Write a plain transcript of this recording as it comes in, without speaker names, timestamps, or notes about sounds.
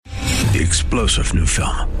The explosive new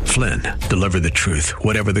film, Flynn, deliver the truth,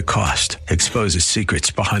 whatever the cost, exposes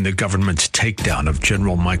secrets behind the government's takedown of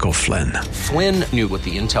General Michael Flynn. Flynn knew what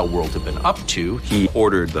the intel world had been up to. He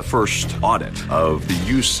ordered the first audit of the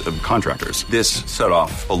use of contractors. This set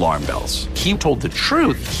off alarm bells. He told the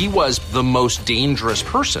truth. He was the most dangerous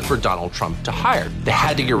person for Donald Trump to hire. They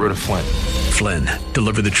had to get rid of Flynn. Flynn,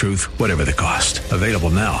 deliver the truth, whatever the cost. Available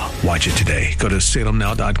now. Watch it today. Go to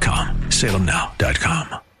salemnow.com.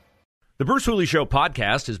 salemnow.com. The Bruce Hooley Show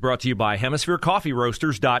podcast is brought to you by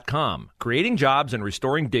HemisphereCoffeeRoasters.com. Creating jobs and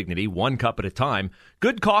restoring dignity one cup at a time.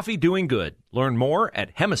 Good coffee doing good. Learn more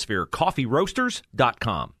at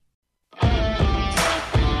HemisphereCoffeeRoasters.com.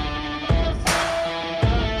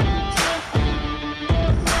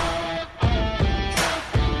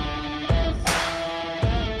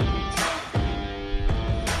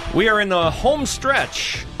 We are in the home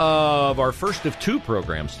stretch of our first of two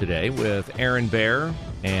programs today with Aaron Baer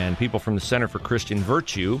and people from the Center for Christian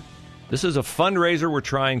Virtue. This is a fundraiser. We're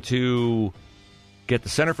trying to get the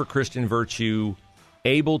Center for Christian Virtue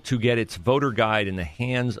able to get its voter guide in the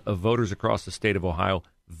hands of voters across the state of Ohio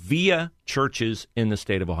via churches in the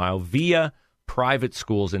state of Ohio, via private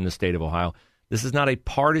schools in the state of Ohio. This is not a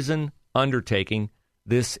partisan undertaking.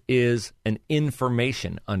 This is an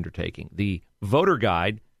information undertaking. The voter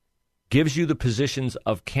guide gives you the positions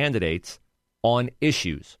of candidates on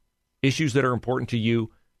issues that are important to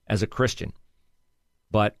you as a Christian.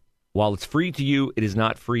 But while it's free to you, it is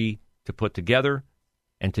not free to put together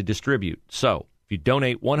and to distribute. So if you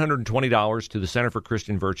donate $120 to the Center for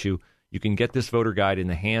Christian Virtue, you can get this voter guide in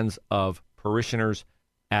the hands of parishioners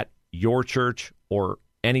at your church or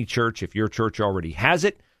any church if your church already has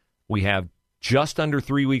it. We have just under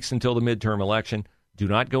 3 weeks until the midterm election. Do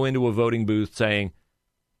not go into a voting booth saying,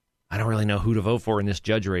 I don't really know who to vote for in this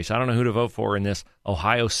judge race. I don't know who to vote for in this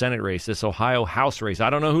Ohio Senate race, this Ohio House race. I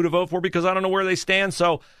don't know who to vote for because I don't know where they stand.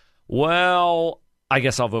 So, well, I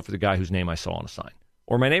guess I'll vote for the guy whose name I saw on a sign.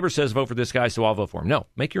 Or my neighbor says vote for this guy, so I'll vote for him. No,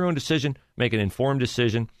 make your own decision, make an informed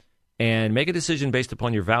decision, and make a decision based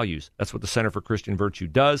upon your values. That's what the Center for Christian Virtue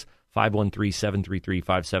does.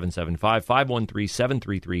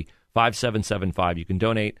 513-733-5775, 513-733-5775. You can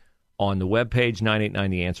donate on the webpage,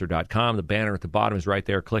 989theanswer.com. The banner at the bottom is right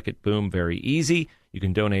there. Click it, boom, very easy. You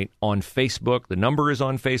can donate on Facebook. The number is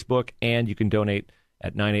on Facebook, and you can donate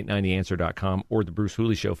at 989theanswer.com or the Bruce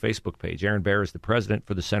Hooley Show Facebook page. Aaron Baer is the president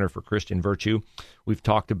for the Center for Christian Virtue. We've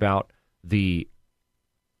talked about the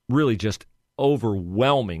really just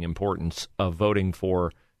overwhelming importance of voting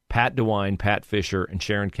for Pat DeWine, Pat Fisher, and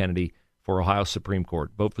Sharon Kennedy for Ohio Supreme Court.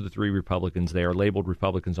 Vote for the three Republicans. They are labeled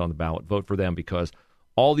Republicans on the ballot. Vote for them because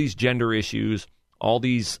all these gender issues, all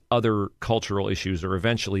these other cultural issues are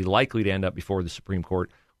eventually likely to end up before the Supreme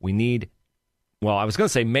Court. We need, well, I was going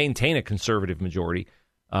to say maintain a conservative majority.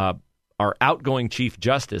 Our outgoing Chief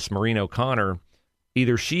Justice, Maureen O'Connor,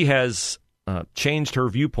 either she has changed her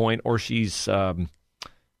viewpoint or she's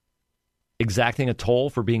exacting a toll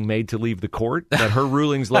for being made to leave the court. That her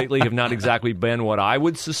rulings lately have not exactly been what I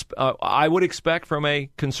would expect from a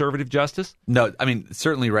conservative justice. No, I mean,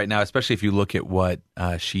 certainly right now, especially if you look at what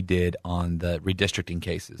she did on the redistricting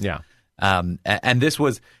cases. Yeah. And this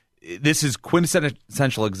is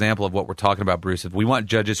quintessential example of what we're talking about, Bruce. If we want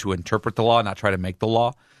judges who interpret the law, not try to make the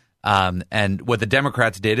law. And what the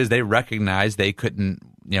Democrats did is they recognized they couldn't,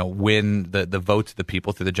 win the votes of the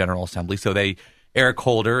people through the General Assembly. So Eric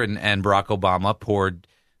Holder and Barack Obama poured,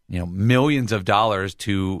 millions of dollars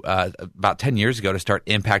to about 10 years ago to start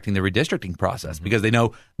impacting the redistricting process because they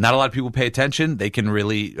know not a lot of people pay attention. They can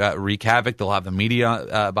really wreak havoc. They'll have the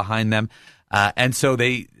media behind them. And so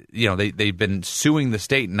they've been suing the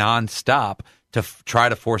state nonstop to try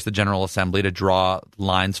to force the General Assembly to draw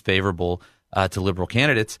lines favorable to liberal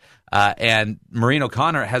candidates. And Maureen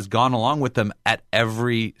O'Connor has gone along with them at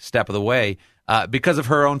every step of the way. Because of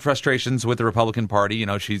her own frustrations with the Republican Party,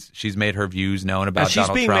 she's made her views known about Donald Trump.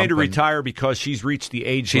 She's being made to retire because she's reached the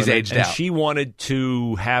age limit. She's aged out. She wanted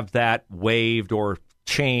to have that waived or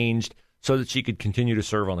changed so that she could continue to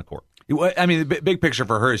serve on the court. I mean, the big picture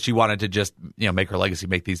for her is she wanted to just make her legacy,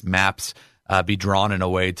 make these maps be drawn in a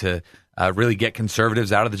way to really get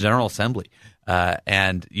conservatives out of the General Assembly.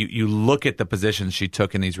 And you look at the positions she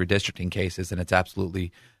took in these redistricting cases, and it's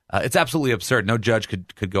absolutely absurd. No judge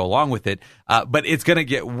could go along with it. But it's going to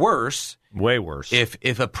get worse. Way worse.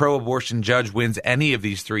 If a pro-abortion judge wins any of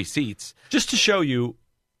these three seats. Just to show you,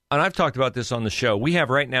 and I've talked about this on the show, we have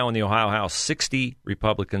right now in the Ohio House 60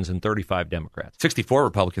 Republicans and 35 Democrats. 64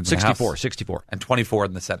 Republicans in the House. 64. And 24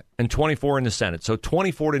 in the Senate. And 24 in the Senate. So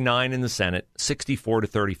 24-9 in the Senate,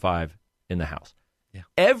 64-35 in the House. Yeah.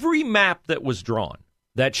 Every map that was drawn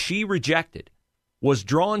that she rejected was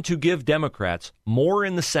drawn to give Democrats more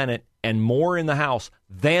in the Senate and more in the House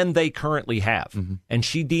than they currently have. Mm-hmm. And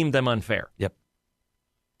she deemed them unfair. Yep.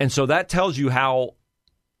 And so that tells you how,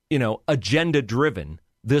 agenda-driven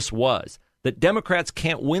this was. That Democrats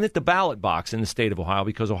can't win at the ballot box in the state of Ohio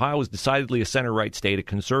because Ohio is decidedly a center-right state, a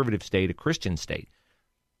conservative state, a Christian state.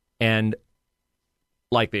 And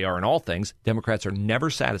like they are in all things, Democrats are never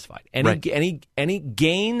satisfied. Any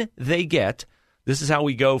gain they get, this is how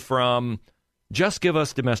we go from just give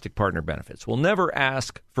us domestic partner benefits. We'll never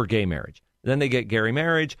ask for gay marriage. Then they get gay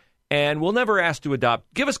marriage, and we'll never ask to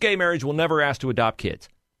adopt. Give us gay marriage, we'll never ask to adopt kids.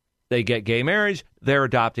 They get gay marriage, they're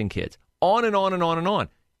adopting kids. On and on and on and on.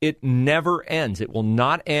 It never ends. It will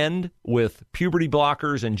not end with puberty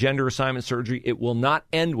blockers and gender assignment surgery. It will not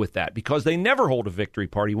end with that because they never hold a victory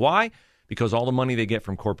party. Why? Because all the money they get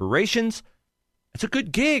from corporations, it's a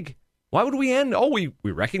good gig. Why would we end? Oh, we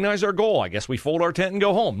recognize our goal. I guess we fold our tent and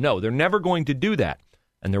go home. No, they're never going to do that.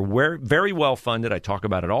 And they're very well funded. I talk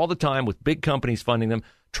about it all the time with big companies funding them.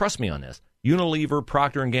 Trust me on this. Unilever,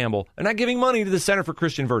 Procter & Gamble, they're not giving money to the Center for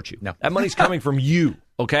Christian Virtue. No. That money's coming from you,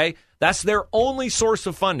 okay? That's their only source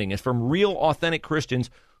of funding is from real, authentic Christians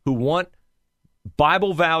who want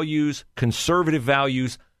Bible values, conservative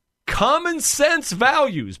values, common sense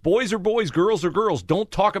values. Boys are boys, girls are girls. Don't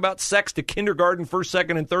talk about sex to kindergarten, first,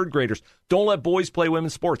 second, and third graders. Don't let boys play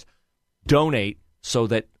women's sports. Donate so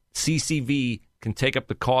that CCV can take up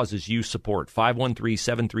the causes you support.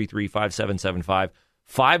 513-733-5775,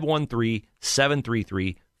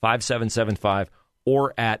 513-733-5775,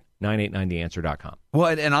 or at 989theanswer.com.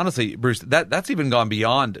 Well, and honestly, Bruce, that's even gone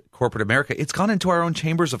beyond corporate America. It's gone into our own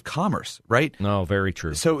chambers of commerce, right? No, very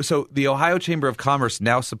true. So the Ohio Chamber of Commerce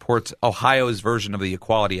now supports Ohio's version of the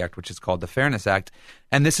Equality Act, which is called the Fairness Act.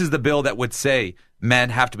 And this is the bill that would say men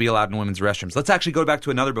have to be allowed in women's restrooms. Let's actually go back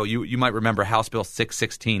to another bill. You might remember House Bill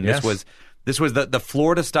 616. Yes. This was the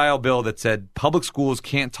Florida-style bill that said public schools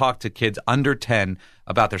can't talk to kids under 10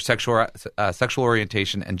 about their sexual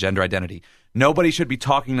orientation and gender identity. Nobody should be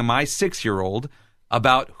talking to my 6-year-old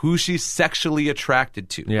about who she's sexually attracted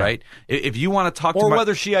to, right? If you want to talk or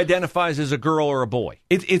whether she identifies as a girl or a boy.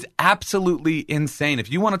 It's absolutely insane.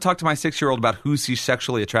 If you want to talk to my 6-year-old about who she's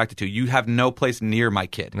sexually attracted to, you have no place near my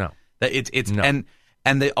kid. No. And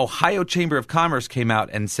the Ohio Chamber of Commerce came out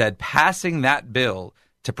and said passing that bill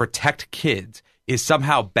to protect kids is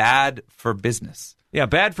somehow bad for business. Yeah,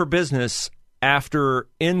 bad for business after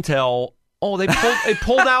Intel. Oh, they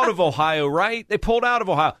pulled out of Ohio, right? They pulled out of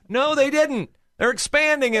Ohio. No, they didn't. They're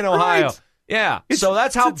expanding in Ohio. Right. Yeah, so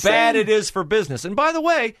that's how bad it is for business. And by the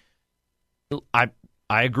way, I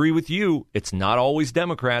agree with you. It's not always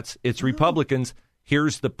Democrats. It's Republicans.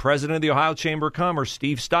 Here's the president of the Ohio Chamber of Commerce,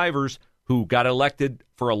 Steve Stivers, who got elected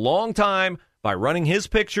for a long time by running his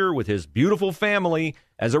picture with his beautiful family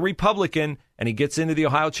as a Republican, and he gets into the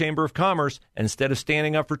Ohio Chamber of Commerce, and instead of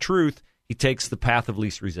standing up for truth, he takes the path of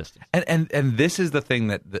least resistance. And this is the thing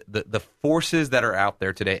that the forces that are out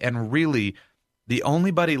there today, and really the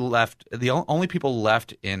only people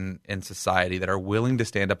left in society that are willing to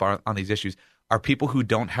stand up on these issues are people who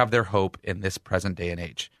don't have their hope in this present day and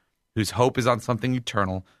age, whose hope is on something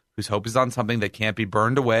eternal, whose hope is on something that can't be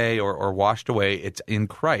burned away or washed away. It's in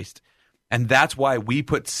Christ. And that's why we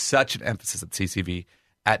put such an emphasis at CCV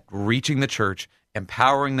at reaching the church,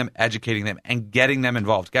 empowering them, educating them, and getting them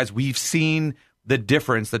involved. Guys, we've seen the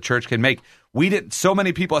difference the church can make. So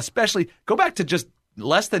many people, especially, go back to just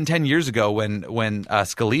less than 10 years ago when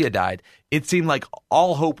Scalia died, it seemed like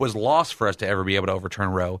all hope was lost for us to ever be able to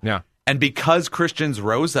overturn Roe. Yeah. And because Christians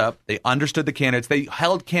rose up, they understood the candidates, they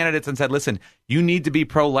held candidates and said, listen, you need to be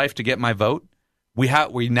pro-life to get my vote. We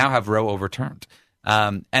now have Roe overturned.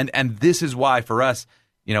 And this is why for us,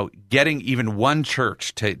 getting even one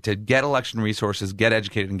church to get election resources, get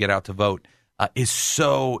educated, and get out to vote is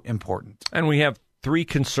so important. And we have 3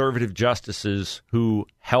 conservative justices who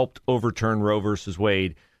helped overturn Roe versus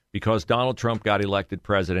Wade because Donald Trump got elected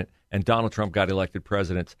president, and Donald Trump got elected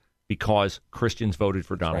president because Christians voted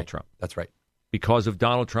for Donald Trump. That's right. Because of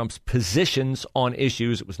Donald Trump's positions on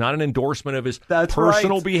issues. It was not an endorsement of his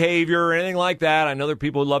personal behavior or anything like that. I know there are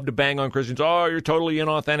people who love to bang on Christians. Oh, you're totally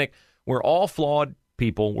inauthentic. We're all flawed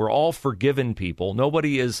people. We're all forgiven people.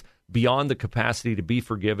 Nobody is beyond the capacity to be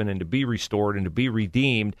forgiven and to be restored and to be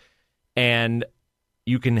redeemed. And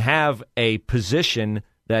you can have a position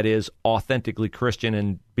that is authentically Christian,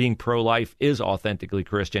 and being pro-life is authentically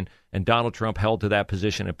Christian. And Donald Trump held to that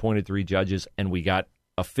position, appointed 3 judges, and we got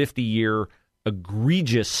a 50-year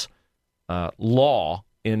egregious law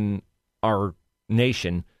in our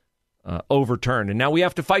nation overturned, and now we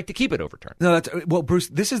have to fight to keep it overturned. No, well, Bruce,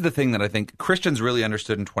 this is the thing that I think Christians really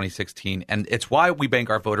understood in 2016, and it's why we bank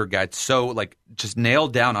our voter guide so just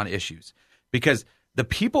nailed down on issues, because the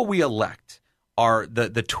people we elect are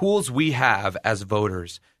the tools we have as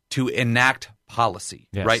voters to enact policy,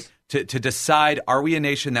 yes. right? To decide, are we a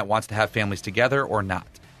nation that wants to have families together or not?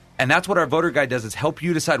 And that's what our voter guide does, is help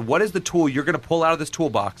you decide what is the tool you're going to pull out of this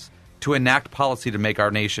toolbox to enact policy to make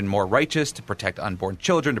our nation more righteous, to protect unborn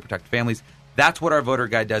children, to protect families. That's what our voter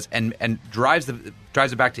guide does, and drives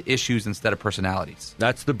it back to issues instead of personalities.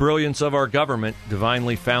 That's the brilliance of our government,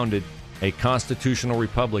 divinely founded, a constitutional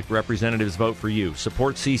republic. Representatives vote for you.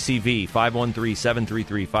 Support CCV,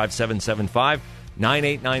 513-733-5775,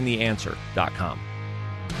 989theanswer.com.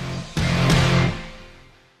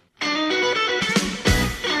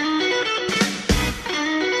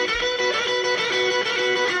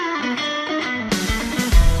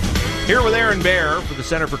 Here with Aaron Baer for the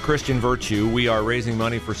Center for Christian Virtue. We are raising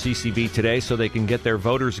money for CCV today so they can get their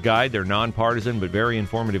voter's guide, their nonpartisan but very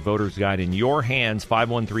informative voter's guide, in your hands,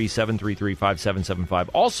 513-733-5775.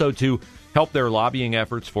 Also to help their lobbying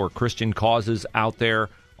efforts for Christian causes out there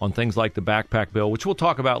on things like the backpack bill, which we'll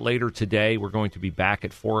talk about later today. We're going to be back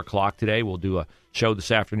at 4 o'clock today. We'll do a show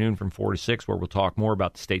this afternoon from 4 to 6 where we'll talk more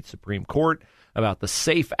about the state Supreme Court, about the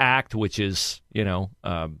SAFE Act, which is,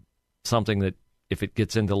 something that, if it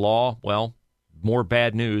gets into law, well, more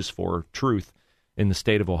bad news for truth in the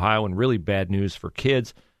state of Ohio, and really bad news for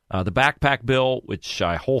kids. The backpack bill, which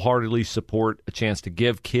I wholeheartedly support, a chance to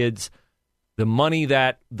give kids the money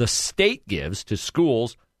that the state gives to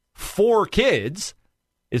schools for kids.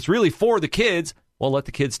 It's really for the kids. Well, let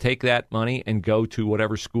the kids take that money and go to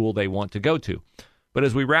whatever school they want to go to. But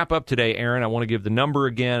as we wrap up today, Aaron, I want to give the number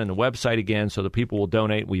again and the website again so that people will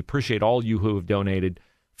donate. We appreciate all you who have donated.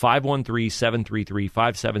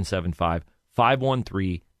 513-733-5775,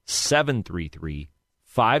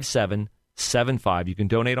 513-733-5775. You can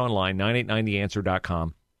donate online,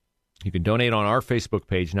 989theanswer.com. You can donate on our Facebook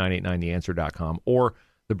page, 989theanswer.com, or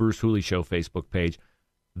the Bruce Hooley Show Facebook page.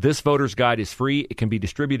 This voter's guide is free. It can be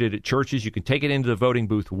distributed at churches. You can take it into the voting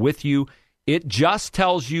booth with you. It just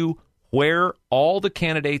tells you where all the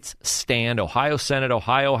candidates stand: Ohio Senate,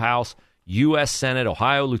 Ohio House, U.S. Senate,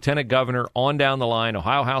 Ohio Lieutenant Governor, on down the line,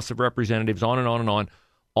 Ohio House of Representatives, on and on,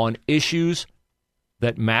 on issues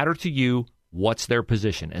that matter to you. What's their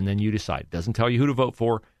position? And then you decide. It doesn't tell you who to vote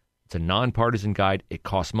for. It's a nonpartisan guide. It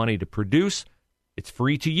costs money to produce. It's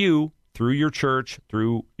free to you through your church,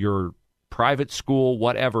 through your private school,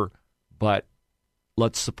 whatever. But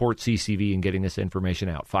let's support CCV in getting this information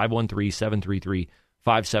out.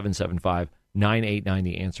 513-733-5775,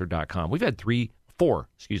 989theanswer.com. We've had three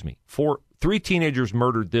teenagers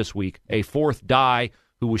murdered this week. A fourth die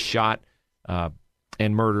who was shot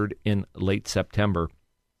and murdered in late September.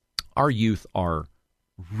 Our youth are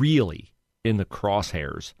really in the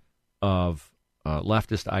crosshairs of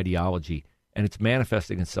leftist ideology, and it's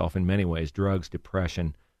manifesting itself in many ways: drugs,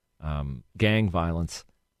 depression, gang violence,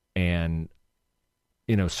 and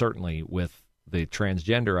certainly with the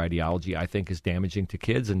transgender ideology, I think, is damaging to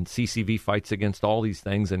kids, and CCV fights against all these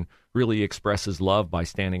things and really expresses love by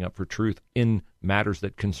standing up for truth in matters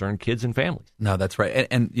that concern kids and families. No, that's right.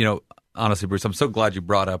 And honestly, Bruce, I'm so glad you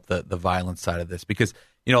brought up the violence side of this, because,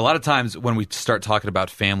 a lot of times when we start talking about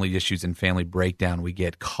family issues and family breakdown, we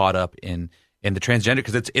get caught up in the transgender,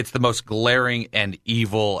 because it's the most glaring and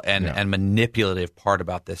evil and manipulative part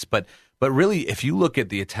about this. But really, if you look at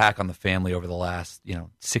the attack on the family over the last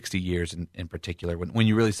 60 years in particular, when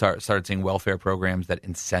you really started seeing welfare programs that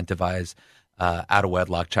incentivize out of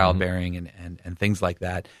wedlock childbearing and things like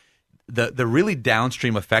that, the really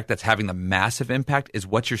downstream effect that's having the massive impact is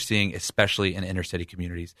what you're seeing, especially in inner city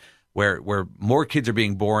communities, where more kids are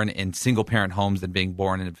being born in single parent homes than being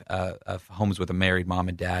born in homes with a married mom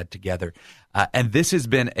and dad together. And this has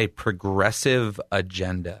been a progressive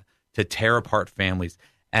agenda to tear apart families.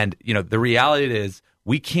 And, the reality is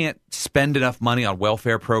we can't spend enough money on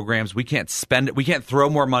welfare programs. We can't throw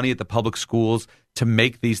more money at the public schools to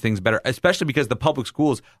make these things better, especially because the public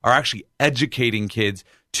schools are actually educating kids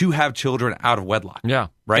to have children out of wedlock. Yeah.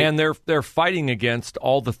 Right. And they're fighting against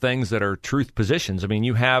all the things that are truth positions. I mean,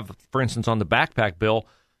 you have, for instance, on the backpack bill,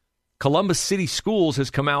 Columbus City Schools has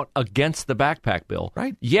come out against the backpack bill.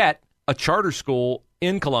 Right. Yet a charter school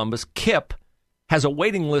in Columbus, KIPP, has a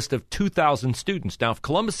waiting list of 2,000 students. Now, if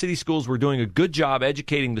Columbus City Schools were doing a good job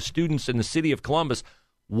educating the students in the city of Columbus,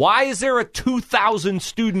 why is there a 2,000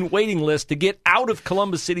 student waiting list to get out of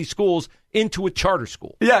Columbus City Schools into a charter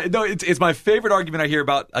school? Yeah, no, it's my favorite argument I hear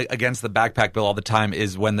about against the backpack bill all the time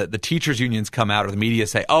is when the teachers unions come out or the media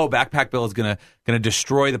say, "Oh, backpack bill is going to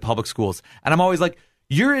destroy the public schools," and I'm always like,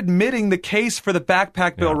 you're admitting the case for the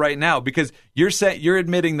backpack bill right now, because you're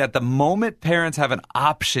admitting that the moment parents have an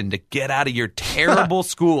option to get out of your terrible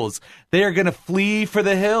schools, they are going to flee for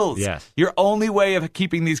the hills. Yes. Your only way of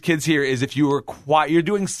keeping these kids here is if you are quiet. You're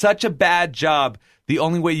doing such a bad job. The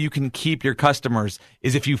only way you can keep your customers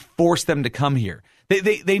is if you force them to come here.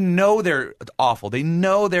 They know they're awful. They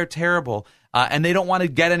know they're terrible, and they don't want to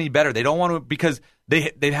get any better. They don't want to, because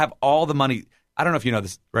they have all the money. I don't know if you know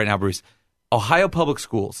this right now, Bruce. Ohio Public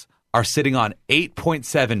Schools are sitting on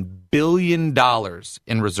 $8.7 billion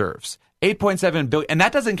in reserves. $8.7 billion, and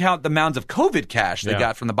that doesn't count the mounds of COVID cash they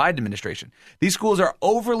got from the Biden administration. These schools are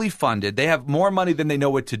overly funded. They have more money than they know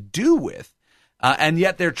what to do with, and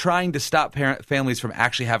yet they're trying to stop families from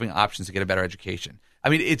actually having options to get a better education. I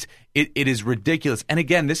mean, it is ridiculous. And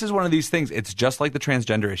again, this is one of these things. It's just like the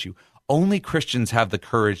transgender issue. Only Christians have the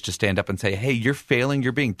courage to stand up and say, hey, you're failing.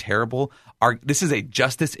 You're being terrible. This is a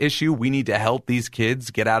justice issue. We need to help these kids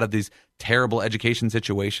get out of these terrible education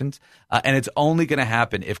situations. And it's only going to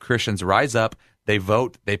happen if Christians rise up, they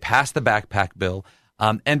vote, they pass the backpack bill.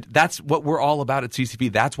 And that's what we're all about at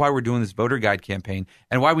CCV. That's why we're doing this voter guide campaign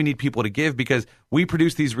and why we need people to give, because we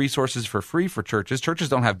produce these resources for free for churches. Churches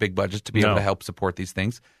don't have big budgets to be able to help support these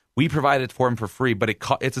things. We provide it for them for free, but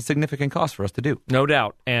it's a significant cost for us to do. No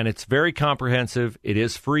doubt. And it's very comprehensive. It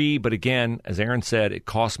is free. But again, as Aaron said, it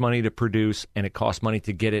costs money to produce and it costs money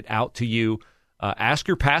to get it out to you. Ask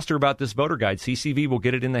your pastor about this voter guide. CCV will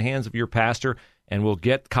get it in the hands of your pastor, and we'll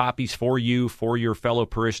get copies for you, for your fellow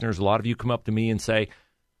parishioners. A lot of you come up to me and say,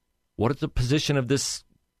 what is the position of this,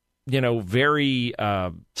 very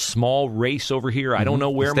small race over here? I don't know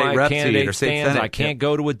where my candidate stands. I can't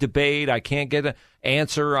go to a debate. I can't get an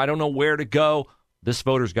answer. I don't know where to go. This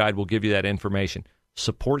voter's guide will give you that information.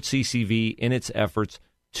 Support CCV in its efforts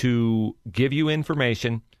to give you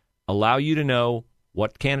information, allow you to know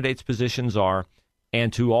what candidates' positions are,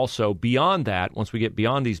 and to also, beyond that, once we get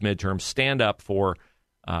beyond these midterms, stand up for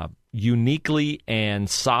uniquely and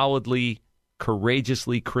solidly,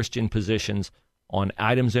 courageously Christian positions on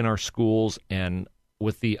items in our schools. And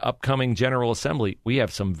with the upcoming General Assembly, we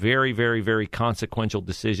have some very, very, very consequential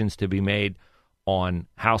decisions to be made on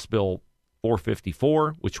House Bill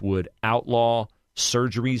 454, which would outlaw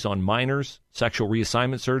surgeries on minors, sexual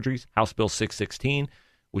reassignment surgeries, House Bill 616,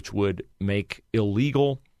 which would make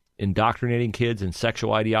illegal indoctrinating kids in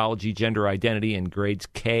sexual ideology, gender identity in grades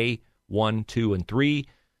K, 1, 2, and 3,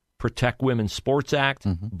 Protect Women's Sports Act,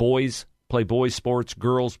 boys play boys sports,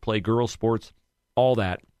 girls play girls sports, all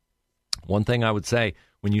that. One thing I would say,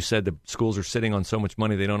 when you said the schools are sitting on so much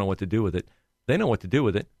money they don't know what to do with it, they know what to do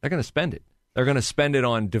with it. They're going to spend it. They're going to spend it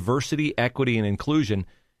on diversity, equity, and inclusion.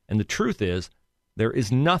 And the truth is, there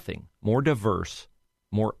is nothing more diverse,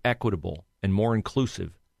 more equitable, and more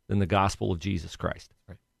inclusive than the gospel of Jesus Christ.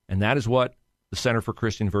 Right. And that is what the Center for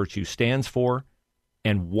Christian Virtue stands for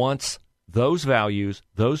and wants those values,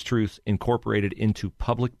 those truths incorporated into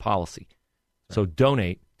public policy. Right. So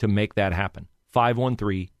donate to make that happen.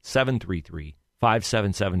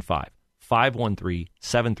 513-733-5775.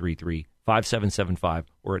 513-733-5775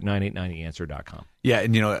 or at 9890answer.com. Yeah,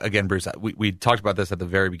 and again, Bruce, we talked about this at the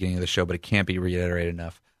very beginning of the show, but it can't be reiterated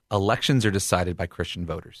enough. Elections are decided by Christian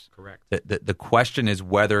voters. Correct. The question is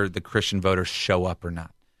whether the Christian voters show up or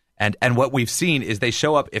not. And what we've seen is they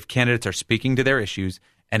show up if candidates are speaking to their issues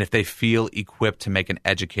and if they feel equipped to make an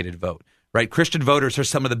educated vote. Right? Christian voters are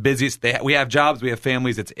some of the busiest. We have jobs, we have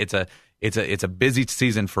families. It's a busy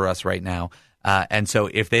season for us right now. And so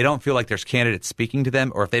if they don't feel like there's candidates speaking to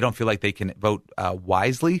them, or if they don't feel like they can vote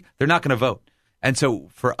wisely, they're not going to vote. And so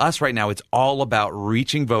for us right now, it's all about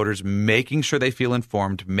reaching voters, making sure they feel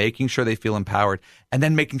informed, making sure they feel empowered, and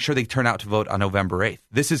then making sure they turn out to vote on November 8th.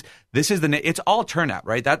 It's all turnout,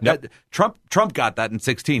 right? That Trump got that in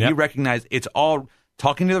 2016. Yep. He recognized it's all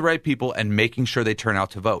talking to the right people and making sure they turn out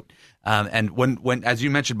to vote. And when, as you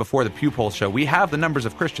mentioned before, the Pew Poll show, we have the numbers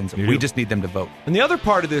of Christians. We just need them to vote. And the other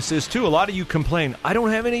part of this is, too, a lot of you complain, I don't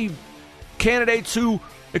have any candidates who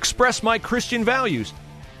express my Christian values.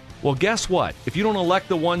 Well, guess what? If you don't elect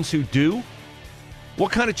the ones who do,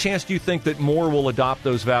 what kind of chance do you think that more will adopt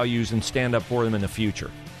those values and stand up for them in the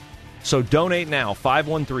future? So donate now,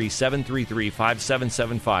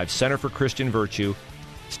 513-733-5775, Center for Christian Virtue.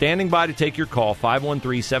 Standing by to take your call,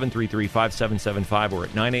 513-733-5775 or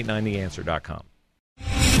at 9890answer.com.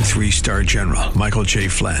 3-star General Michael J.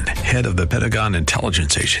 Flynn, head of the Pentagon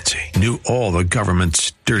Intelligence Agency, knew all the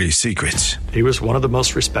government's dirty secrets. He was one of the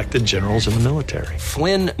most respected generals in the military.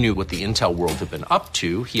 Flynn knew what the intel world had been up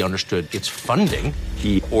to. He understood its funding.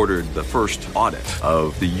 He ordered the first audit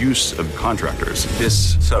of the use of contractors.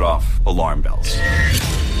 This set off alarm bells.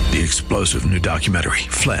 The explosive new documentary,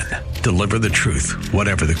 Flynn, Deliver the Truth,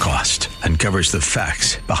 Whatever the Cost, uncovers the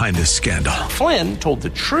facts behind this scandal. Flynn told the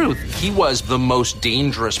truth. He was the most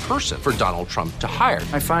dangerous person for Donald Trump to hire.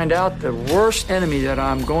 I find out the worst enemy that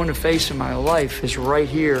I'm going to face in my life is right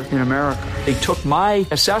here in America. They took my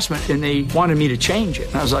assessment and they wanted me to change it.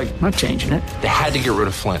 And I was like, I'm not changing it. They had to get rid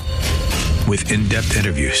of Flynn. With in-depth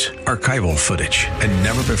interviews, archival footage, and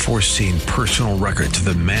never-before-seen personal records of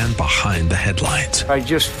the man behind the headlines. I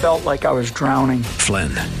just felt like I was drowning. Flynn,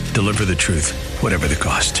 Deliver the Truth, Whatever the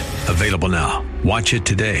Cost. Available now. Watch it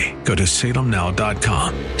today. Go to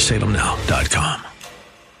salemnow.com. salemnow.com.